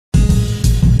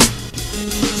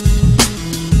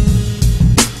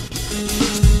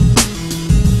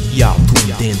Y'all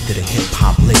tuned in to the Hip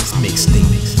Hop Links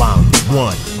Mixtape Volume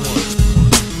 1.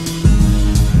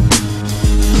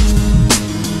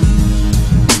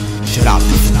 Shout out to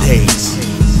Fadaze.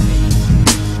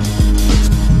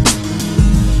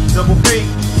 Double B,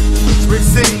 Rich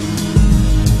City,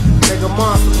 make a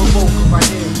monster provoker right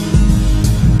here.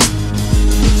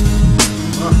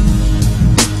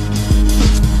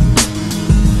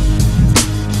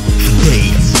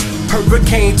 Fadaze.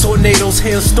 Hurricane, tornadoes,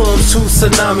 hailstorms, 2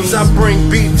 tsunamis. I bring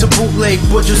beat to bootleg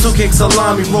butchers who kick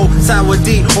salami, roll sour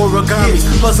D, origami,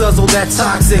 plus guzzle that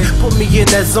toxic. Put me in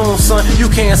that zone, son,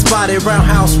 you can't spot it.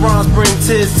 Roundhouse rhymes bring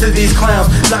tears to these clowns,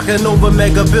 knocking over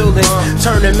mega buildings,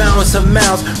 turning mountains to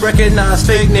mounds. Recognize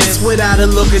fakeness without a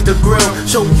look at the grill.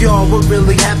 Show y'all what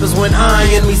really happens when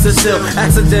iron meets the steel.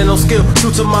 Accidental skill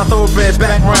due to my thoroughbred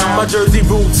background. My Jersey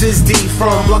roots is deep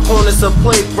from block corners of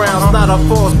playgrounds. Not a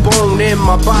false bone in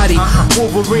my body.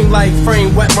 Wolverine like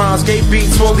frame, wet rhymes, gay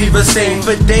beats won't leave a stain.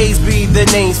 For days be the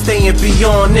name, staying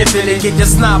beyond infinite. Get your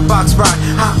snot box rock,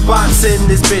 hot box in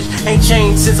this bitch. Ain't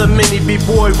changed since a mini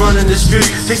B-boy running the street.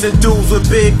 Chasing dudes with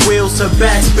big wheels to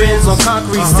backspins on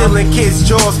concrete, stealing kids'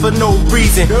 jaws for no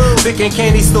reason. Picking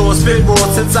candy stores, spit raw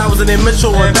since I was an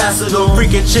immature ambassador.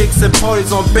 Freaking chicks at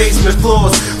parties on basement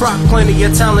floors. Rock plenty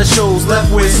of talent shows, left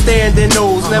with standing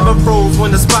nose. Never froze when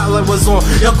the spotlight was on.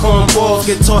 Your cornballs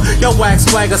get taught, your wax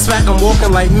swagger smack. I'm walking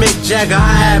like Mick Jagger,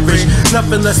 I average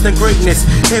nothing less than greatness.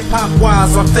 Hip hop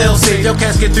wise, I'm fail safe. Your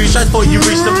cats get 3 shots before you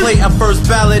reach the plate. I first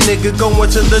ballot nigga going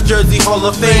to the Jersey Hall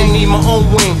of Fame. Need my own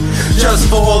wing,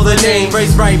 just for all the name.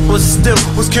 Raised right, but still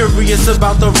was curious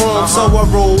about the wrong. So I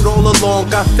rolled all along,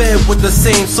 got fed with the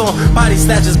same song. Body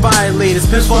snatchers, violators,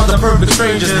 pins for the perfect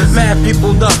strangers. Mad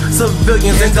people, the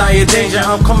civilians in dire danger.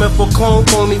 I'm coming for clone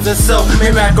phonies and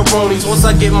self-made macaronis. Once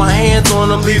I get my hands on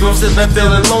them, leave them sitting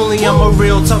feeling lonely. I'm a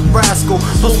real tough rascal,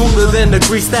 so smoother than the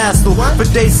greased asshole. But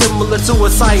they similar to a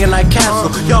cyanide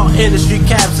capsule. Y'all industry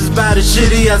caps is bad as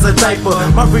shitty as a diaper.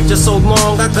 My reach is so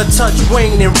long, I could touch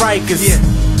Wayne and Rikers. Yeah,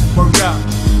 work out.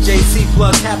 JC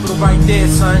Plug Capital right there,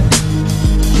 son.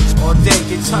 All day,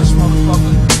 get touched,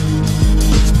 motherfucker.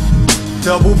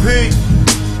 Double P.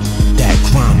 That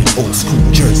grimy old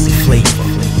school Jersey flavor.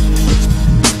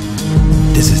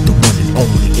 This is the one and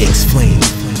only Explain.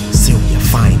 Sylvia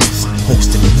Finest,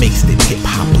 hosting the mixtape Hip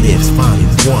Hop Lives Volume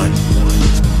 1.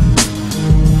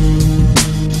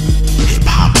 Hip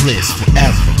Hop lives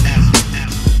forever.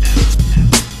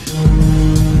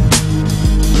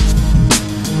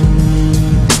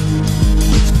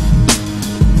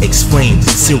 Explains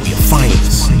Sylvia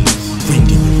Finest, bringing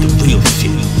you the real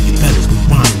shit. You better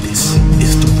rewind this.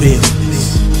 It's the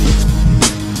realness.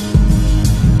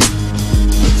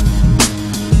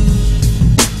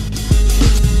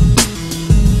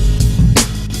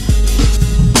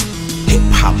 Hip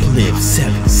Hop Live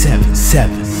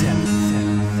 777.